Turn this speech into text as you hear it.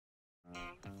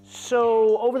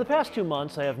So, over the past 2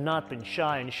 months, I have not been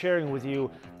shy in sharing with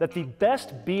you that the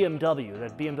best BMW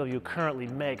that BMW currently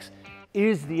makes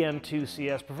is the M2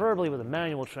 CS, preferably with a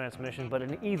manual transmission, but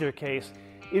in either case,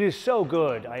 it is so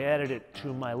good, I added it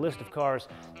to my list of cars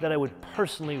that I would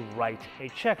personally write a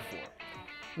check for.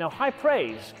 Now, high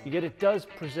praise, yet it does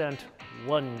present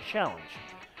one challenge.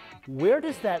 Where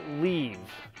does that leave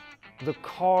the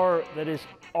car that is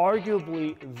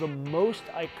arguably the most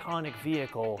iconic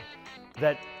vehicle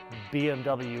that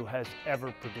BMW has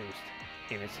ever produced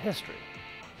in its history?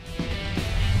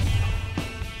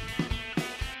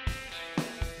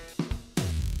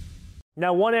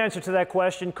 Now, one answer to that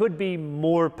question could be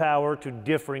more power to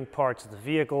differing parts of the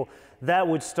vehicle. That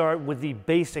would start with the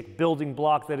basic building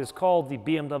block that is called the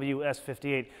BMW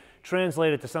S58.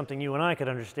 Translated to something you and I could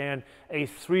understand, a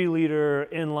 3-liter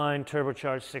inline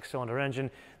turbocharged 6-cylinder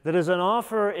engine that is on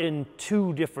offer in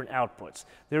 2 different outputs.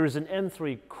 There is an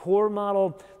M3 core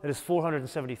model that is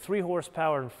 473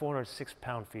 horsepower and 406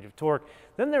 pound-feet of torque.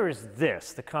 Then there is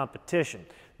this, the Competition.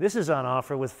 This is on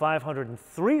offer with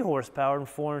 503 horsepower and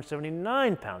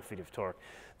 479 pound-feet of torque.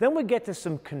 Then we get to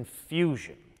some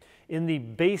confusion. In the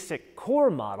basic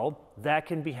core model, that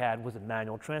can be had with a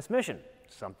manual transmission,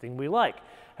 something we like.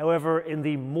 However, in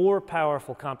the more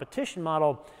powerful Competition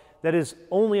model, that is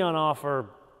only on offer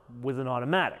with an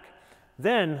automatic.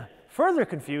 Then, further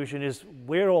confusion is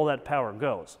where all that power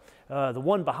goes. The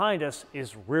one behind us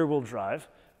is rear-wheel drive.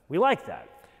 We like that.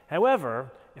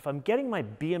 However, if I'm getting my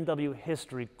BMW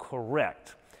history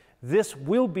correct, this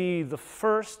will be the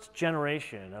first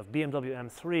generation of BMW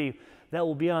M3 that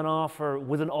will be on offer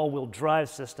with an all-wheel drive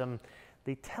system.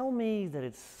 They tell me that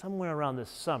it's somewhere around this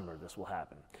summer this will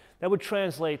happen. That would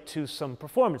translate to some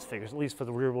performance figures, at least for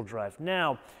the rear-wheel drive.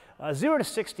 Now, 0 to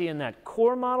 60 in that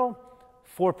core model,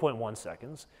 4.1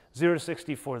 seconds. 0 to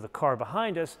 60 for the car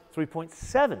behind us,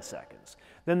 3.7 seconds.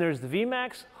 Then there's the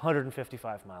VMAX,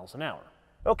 155 miles an hour.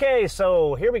 Okay,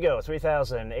 so here we go,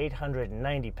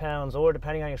 3,890 pounds, or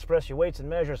depending on how you express your weights and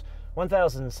measures,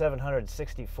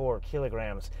 1,764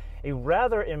 kilograms. A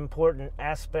rather important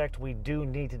aspect we do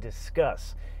need to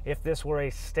discuss. If this were a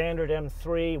standard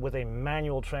M3 with a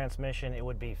manual transmission, it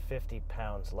would be 50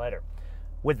 pounds lighter.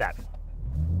 With that,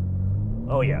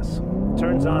 oh yes,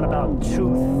 turns on about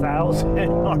 2,000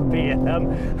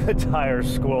 RPM. The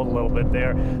tires squirreled a little bit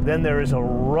there. Then there is a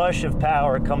rush of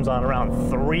power. It comes on around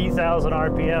 3,000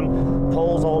 RPM,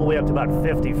 pulls all the way up to about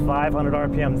 5,500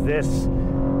 RPM. This,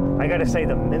 I gotta say,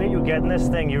 the minute you get in this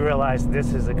thing, you realize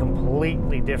this is a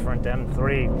completely different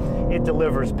M3. It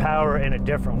delivers power in a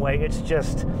different way. It's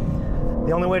just,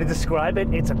 the only way to describe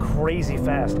it, it's a crazy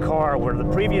fast car. Where the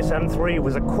previous M3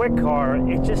 was a quick car,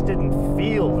 it just didn't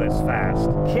feel this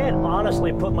fast. Can't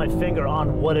honestly put my finger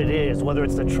on what it is, whether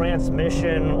it's the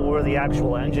transmission or the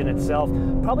actual engine itself.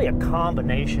 Probably a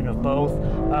combination of both.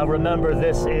 Remember,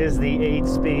 this is the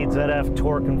 8-speed ZF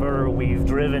torque converter we've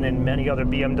driven in many other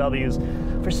BMWs.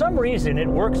 For some reason, it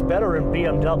works better in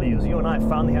BMWs. You and I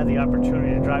finally had the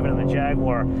opportunity to drive it in the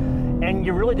Jaguar, and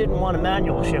you really didn't want a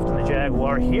manual shift in the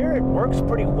Jaguar. Here, it works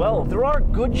pretty well. There are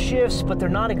good shifts, but they're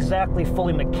not exactly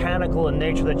fully mechanical in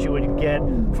nature that you would get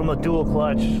from a dual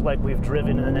clutch like we've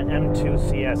driven in an M2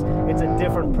 CS. It's a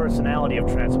different personality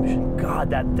of transmission.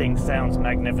 God, that thing sounds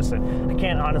magnificent. I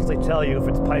can't honestly tell you if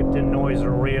it's piped in noise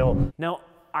or real. Now,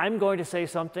 I'm going to say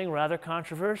something rather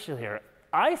controversial here.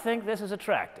 I think this is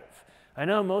attractive. I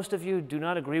know most of you do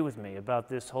not agree with me about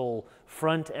this whole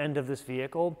front end of this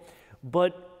vehicle,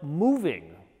 but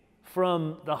moving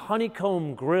from the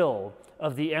honeycomb grille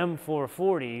of the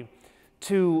M440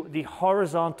 to the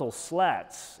horizontal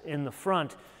slats in the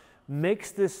front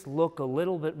makes this look a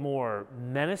little bit more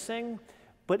menacing,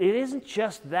 but it isn't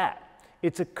just that.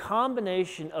 It's a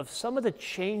combination of some of the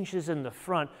changes in the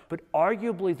front, but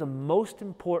arguably the most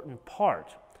important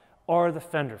part are the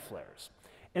fender flares.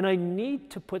 And I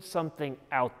need to put something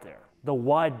out there, the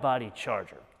wide-body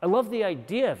Charger. I love the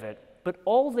idea of it, but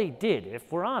all they did,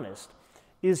 if we're honest,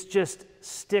 is just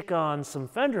stick on some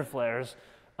fender flares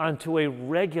onto a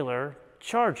regular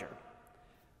Charger.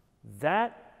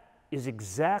 That is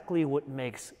exactly what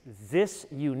makes this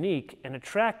unique and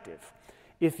attractive.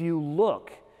 If you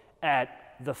look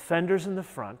at the fenders in the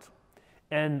front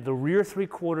and the rear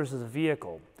 3/4 of the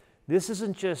vehicle, this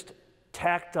isn't just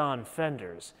tacked on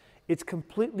fenders. It's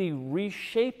completely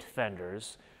reshaped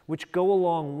fenders, which go a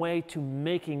long way to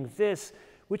making this,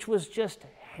 which was just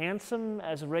handsome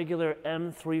as a regular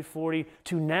M340,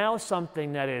 to now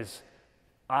something that is,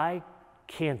 I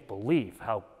can't believe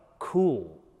how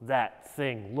cool that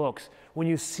thing looks when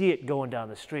you see it going down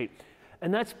the street.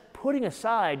 And that's putting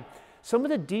aside some of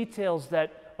the details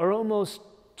that are almost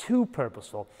too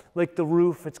purposeful. Like the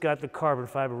roof, it's got the carbon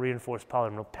fiber reinforced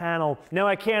polymer panel. Now,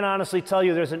 I can't honestly tell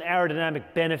you there's an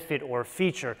aerodynamic benefit or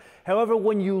feature. However,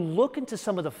 when you look into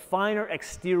some of the finer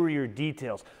exterior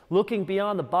details, looking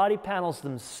beyond the body panels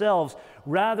themselves,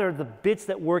 rather the bits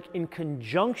that work in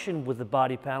conjunction with the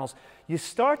body panels, you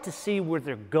start to see where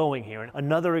they're going here. And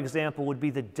another example would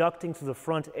be the ducting through the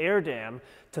front air dam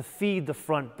to feed the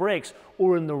front brakes.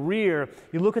 Or in the rear,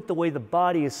 you look at the way the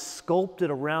body is sculpted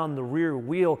around the rear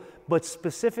wheel, but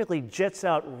specifically jets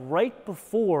out right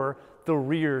before the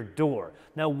rear door.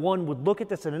 Now, one would look at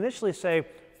this and initially say,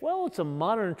 well, it's a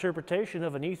modern interpretation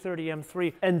of an E30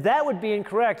 M3, and that would be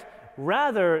incorrect.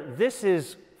 Rather, this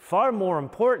is far more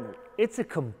important. It's a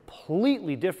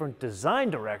completely different design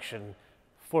direction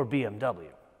for BMW.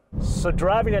 So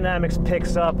driving dynamics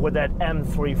picks up where that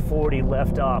M340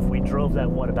 left off. We drove that,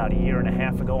 what, about a year and a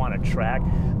half ago on a track.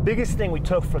 Biggest thing we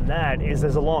took from that is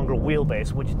there's a longer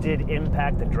wheelbase, which did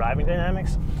impact the driving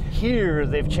dynamics. Here,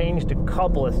 they've changed a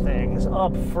couple of things.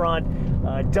 Up front,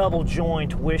 double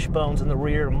joint wishbones in the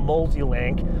rear,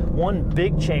 multi-link. One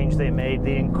big change they made,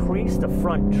 they increased the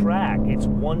front track. It's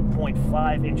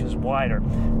 1.5 inches wider,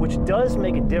 which does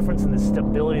make a difference in the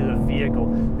stability of the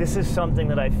vehicle. This is something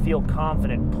that I feel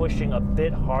confident pushing a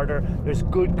bit harder. There's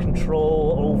good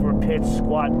control over pitch,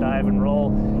 squat, dive, and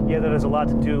roll. Yeah, that has a lot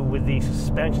to do with the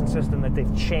suspension system that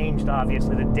they've changed.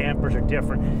 Obviously, the dampers are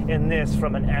different in this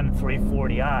from an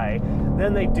M340i.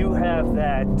 Then they do have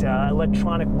that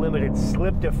electronic limited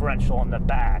slip differential on the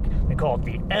back. They call it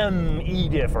the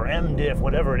MEDIF or MDIF,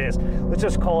 whatever it is. Let's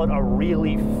just call it a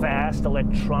really fast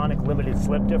electronic limited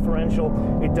slip differential.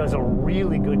 It does a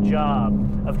really good job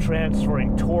of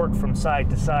transferring torque from side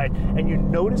to side, and you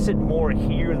notice it more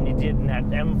here than you did in that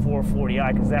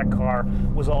M440i because that car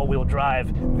was all-wheel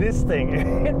drive. This thing,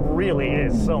 it really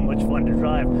is so much fun to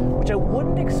drive, which I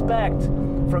wouldn't expect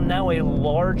from now a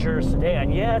larger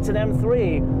sedan. Yeah, it's an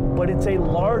M3, but it's a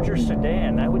larger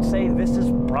sedan. I would say this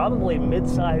is probably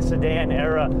mid-size sedan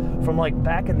era from like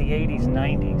back in the 80s,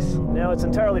 90s. Now, it's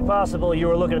entirely possible you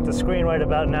were looking at the screen right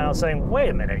about now saying, wait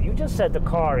a minute, you just said the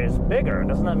car is bigger.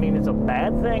 Doesn't that mean it's a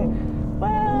bad thing?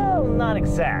 Well, not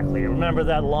exactly. Remember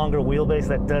that longer wheelbase,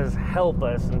 that does help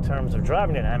us in terms of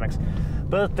driving dynamics.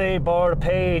 But they borrowed a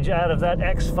page out of that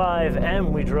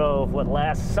X5M we drove,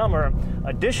 last summer.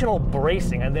 Additional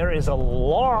bracing, and there is a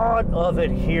lot of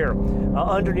it here.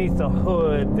 Underneath the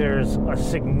hood, there's a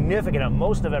significant,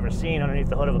 most I've ever seen underneath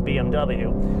the hood of a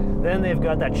BMW. Then they've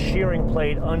got that shearing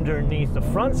plate underneath the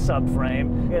front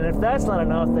subframe, and if that's not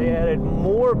enough, they added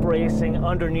more bracing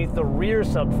underneath the rear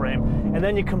subframe, and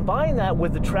then you combine that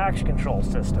with the traction control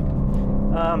system.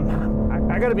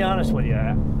 I gotta be honest with you,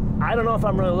 I don't know if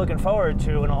I'm really looking forward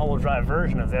to an all-wheel drive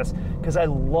version of this because I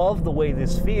love the way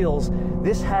this feels.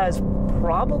 This has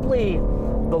probably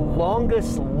the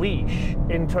longest leash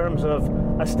in terms of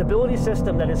a stability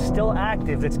system that is still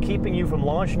active, that's keeping you from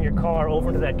launching your car over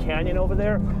into that canyon over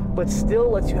there, but still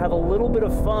lets you have a little bit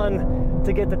of fun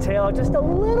to get the tail out just a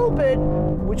little bit,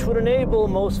 which would enable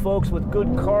most folks with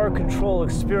good car control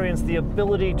experience the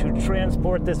ability to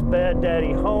transport this bad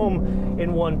daddy home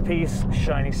in one piece,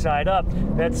 shiny side up.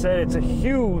 That said, it's a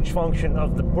huge function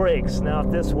of the brakes. Now, if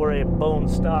this were a bone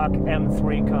stock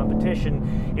M3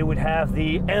 Competition, it would have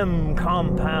the M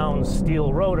compound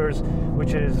steel rotors,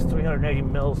 which is 380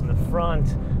 mils in the front,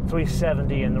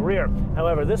 370 in the rear.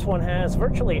 However, this one has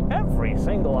virtually every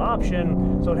single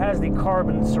option. So it has the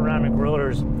carbon ceramic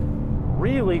rotors,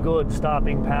 really good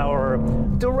stopping power,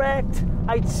 direct,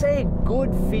 I'd say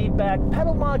good feedback,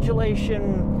 pedal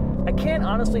modulation. I can't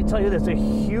honestly tell you there's a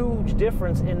huge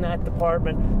difference in that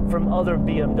department from other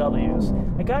BMWs.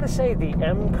 I gotta say, the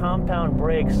M compound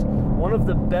brakes, one of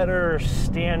the better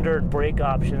standard brake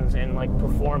options in like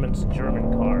performance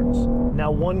German cars.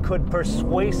 Now, one could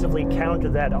persuasively counter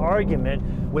that argument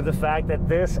with the fact that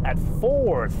this, at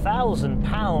 4,000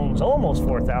 pounds, almost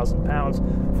 4,000 pounds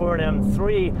for an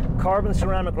M3, carbon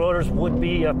ceramic rotors would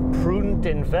be a prudent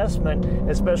investment,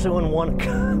 especially when one,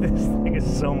 this thing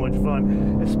is so much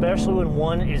fun, especially when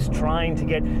one is trying to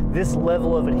get this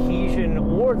level of adhesion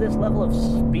or this level of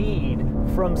speed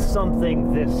from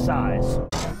something this size.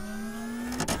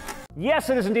 Yes,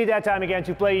 it is indeed that time again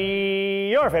to play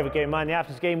your favorite game, Mind the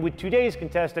Absence game, with today's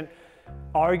contestant,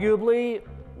 arguably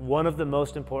one of the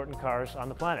most important cars on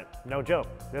the planet. No joke.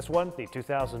 This one, the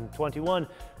 2021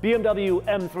 BMW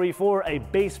M3 a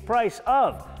base price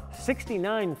of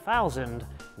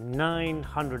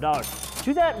 $69,900.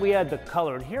 To that, we add the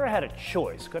color, and here I had a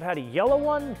choice. Could have had a yellow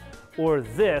one or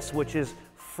this, which is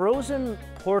frozen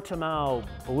Portimao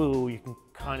blue. You can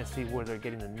kind of see where they're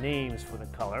getting the names for the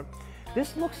color.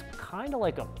 This looks kind of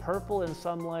like a purple in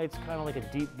some lights, kind of like a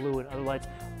deep blue in other lights.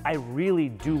 I really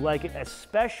do like it,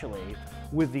 especially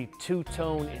with the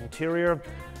two-tone interior.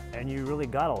 And you really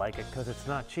gotta like it because it's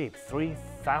not cheap,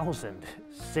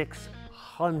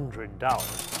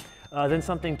 $3,600. Then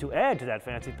something to add to that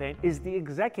fancy paint is the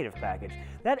executive package.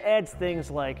 That adds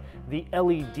things like the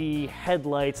LED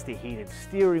headlights, the heated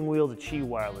steering wheel, the Qi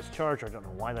wireless charger. I don't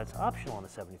know why that's optional on a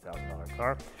 $70,000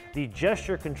 car. The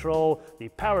gesture control, the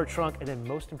power trunk, and then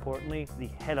most importantly, the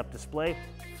head-up display,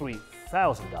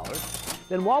 $3,000.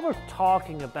 Then while we're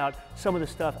talking about some of the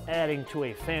stuff adding to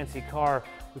a fancy car,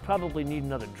 we probably need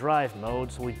another drive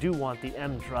mode, so we do want the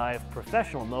M-Drive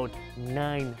Professional mode,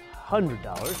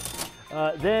 $900.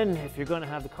 Then, if you're going to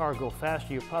have the car go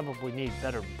faster, you probably need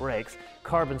better brakes.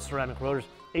 Carbon ceramic rotors,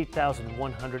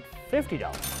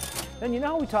 $8,150. Then you know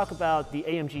how we talk about the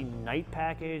AMG Night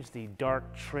package, the dark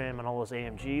trim and all those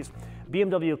AMGs?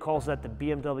 BMW calls that the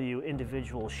BMW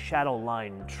individual shadow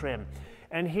line trim.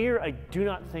 And here, I do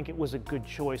not think it was a good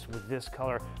choice with this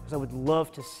color, because I would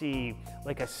love to see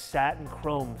like a satin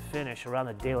chrome finish around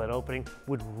the daylight opening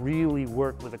would really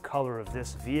work with the color of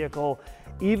this vehicle,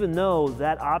 even though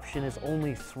that option is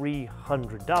only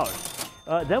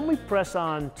 $300. Then we press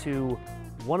on to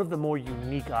one of the more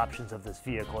unique options of this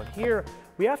vehicle. And here,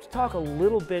 we have to talk a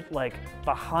little bit like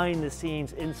behind the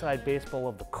scenes, inside baseball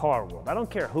of the car world. I don't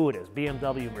care who it is,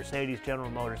 BMW, Mercedes, General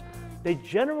Motors. They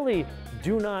generally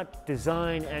do not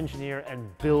design, engineer, and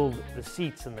build the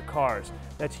seats in the cars.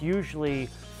 That's usually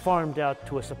farmed out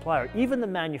to a supplier, even the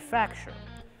manufacturer.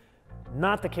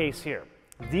 Not the case here.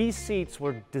 These seats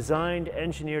were designed,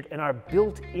 engineered, and are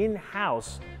built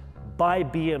in-house by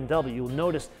BMW. You'll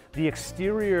notice the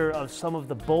exterior of some of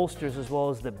the bolsters as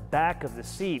well as the back of the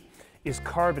seat is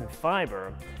carbon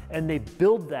fiber, and they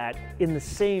build that in the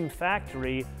same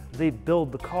factory they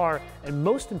build the car, and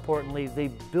most importantly, they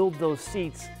build those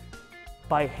seats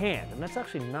by hand. And that's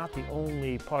actually not the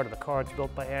only part of the car that's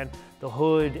built by hand, the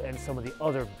hood and some of the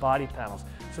other body panels.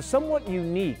 So somewhat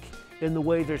unique in the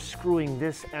way they're screwing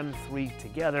this M3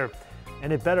 together,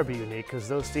 and it better be unique because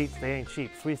those seats, they ain't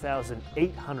cheap,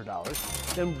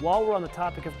 $3,800. Then while we're on the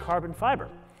topic of carbon fiber,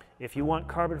 if you want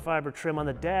carbon fiber trim on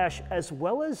the dash, as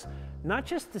well as not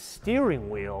just the steering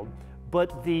wheel,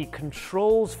 but the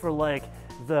controls for like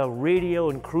the radio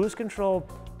and cruise control,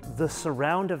 the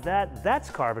surround of that,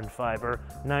 that's carbon fiber,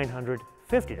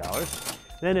 $950.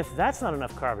 Then if that's not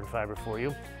enough carbon fiber for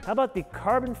you, how about the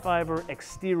carbon fiber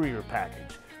exterior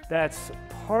package? That's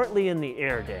partly in the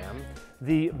air dam,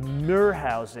 the mirror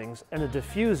housings, and a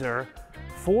diffuser,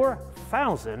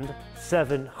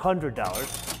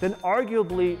 $4,700. Then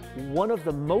arguably one of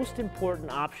the most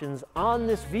important options on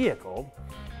this vehicle,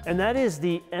 and that is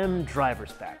the M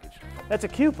Drivers Package. That's a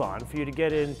coupon for you to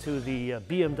get into the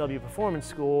BMW Performance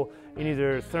School in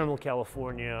either Thermal,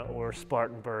 California or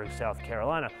Spartanburg, South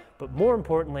Carolina. But more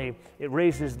importantly, it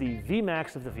raises the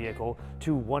Vmax of the vehicle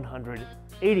to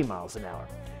 180 miles an hour.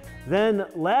 Then,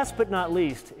 last but not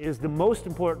least, is the most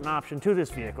important option to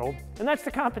this vehicle, and that's the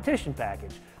Competition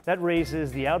Package. That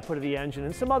raises the output of the engine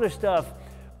and some other stuff,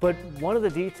 but one of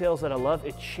the details that I love,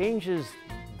 it changes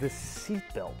the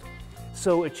seatbelt.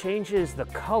 So it changes the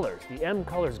colors. The M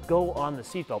colors go on the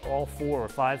seatbelt, all 4 or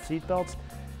 5 seatbelts.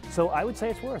 So I would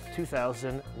say it's worth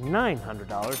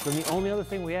 $2,900. Then the only other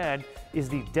thing we add is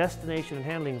the Destination and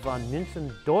Handling von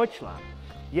München, Deutschland.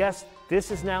 Yes,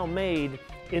 this is now made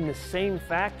in the same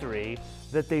factory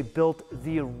that they built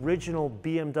the original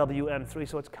BMW M3.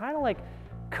 So it's kind of like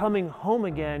coming home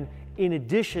again in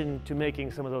addition to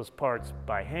making some of those parts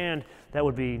by hand. That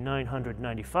would be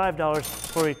 $995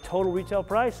 for a total retail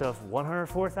price of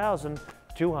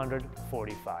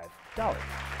 $104,245.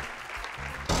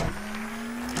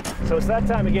 So it's that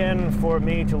time again for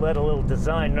me to let a little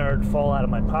design nerd fall out of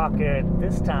my pocket.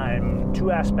 This time,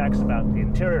 2 aspects about the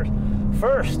interiors.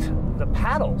 First, the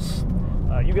paddles.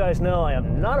 You guys know I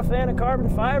am not a fan of carbon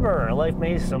fiber. I like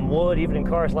me some wood, even in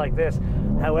cars like this.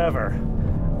 However,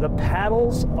 the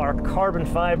paddles are carbon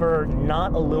fiber,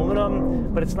 not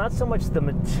aluminum, but it's not so much the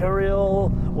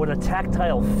material or the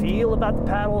tactile feel about the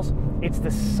paddles, it's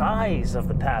the size of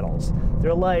the paddles.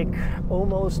 They're like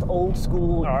almost old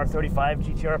school R35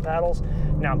 GTR paddles.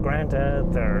 Now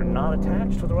granted, they're not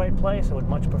attached to the right place. I would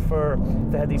much prefer if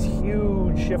they had these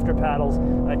huge shifter paddles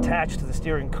attached to the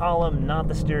steering column, not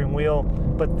the steering wheel,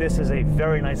 but this is a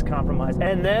very nice compromise.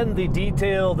 And then the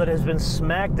detail that has been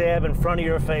smack dab in front of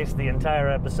your face the entire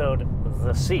episode,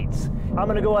 the seats. I'm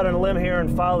going to go out on a limb here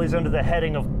and file these under the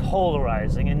heading of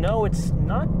polarizing. And no, it's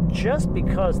not just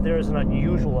because there is an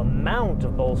unusual amount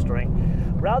of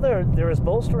bolstering. Rather, there is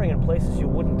bolstering in places you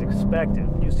wouldn't expect it.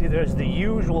 You see, there's the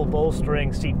usual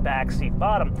bolstering, seat back, seat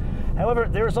bottom. However,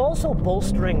 there's also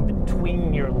bolstering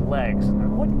between your legs. I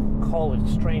wouldn't call it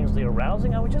strangely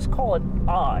arousing, I would just call it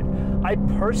odd. I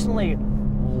personally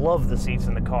love the seats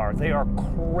in the car. They are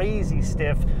crazy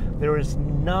stiff. There is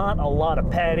not a lot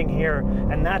of padding here,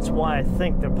 and that's why I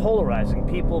think they're polarizing.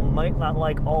 People might not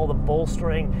like all the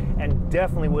bolstering and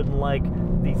definitely wouldn't like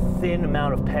the thin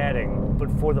amount of padding. But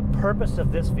for the purpose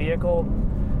of this vehicle,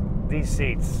 these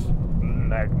seats,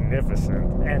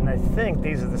 magnificent. And I think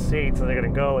these are the seats that are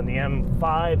going to go in the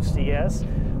M5 CS,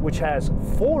 which has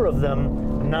 4 of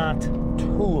them, not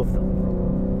 2 of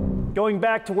them. Going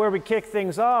back to where we kick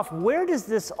things off, where does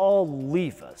this all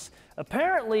leave us?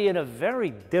 Apparently in a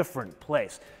very different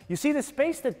place. You see, the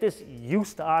space that this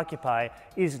used to occupy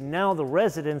is now the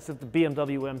residence of the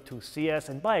BMW M2 CS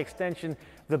and by extension,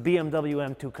 the BMW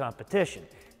M2 Competition.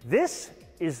 This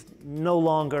is no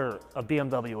longer a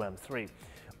BMW M3.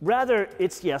 Rather,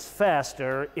 it's, yes,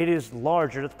 faster, it is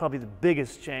larger, that's probably the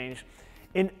biggest change,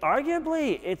 and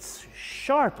arguably it's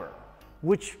sharper.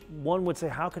 Which one would say,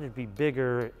 how could it be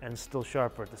bigger and still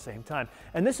sharper at the same time?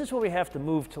 And this is where we have to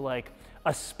move to like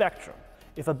a spectrum.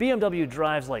 If a BMW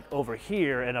drives like over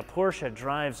here and a Porsche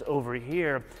drives over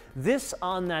here, this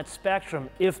on that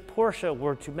spectrum, if Porsche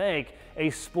were to make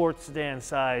a sports sedan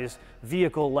size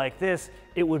vehicle like this,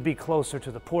 it would be closer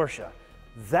to the Porsche.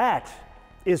 That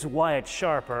is why it's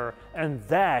sharper, and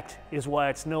that is why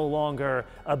it's no longer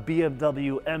a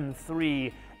BMW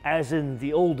M3 as in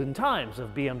the olden times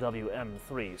of BMW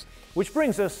M3s. Which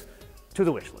brings us to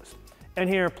the wish list. And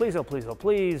here, please, oh please, oh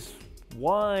please,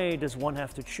 why does one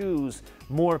have to choose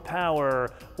more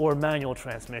power or manual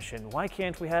transmission? Why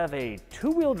can't we have a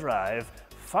 2-wheel drive,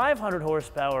 500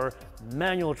 horsepower,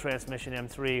 manual transmission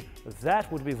M3?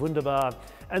 That would be wunderbar.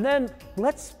 And then,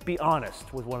 let's be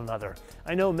honest with one another.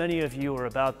 I know many of you are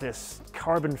about this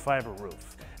carbon fiber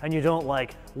roof, and you don't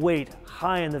like weight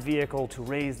high in the vehicle to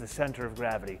raise the center of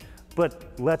gravity.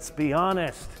 But let's be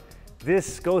honest,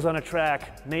 this goes on a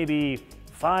track maybe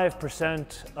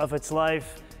 5% of its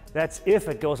life. That's if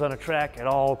it goes on a track at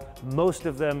all. Most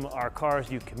of them are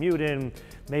cars you commute in,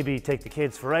 maybe take the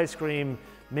kids for ice cream,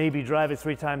 maybe drive it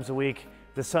 3 times a week.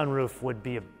 The sunroof would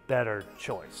be a better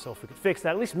choice. So if we could fix that,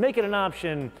 at least make it an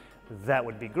option, that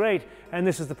would be great. And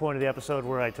this is the point of the episode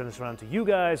where I turn this around to you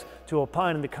guys to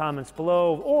opine in the comments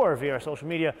below or via our social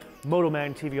media,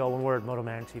 MotoManTV, all one word,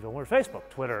 MotoManTV, all one word, Facebook,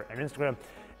 Twitter, and Instagram.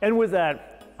 And with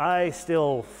that, I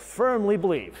still firmly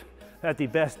believe that the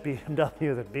best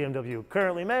BMW that BMW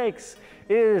currently makes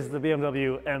is the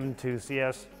BMW M2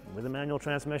 CS with a manual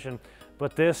transmission.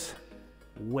 But this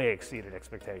way exceeded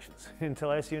expectations. Until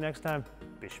I see you next time,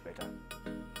 bis später.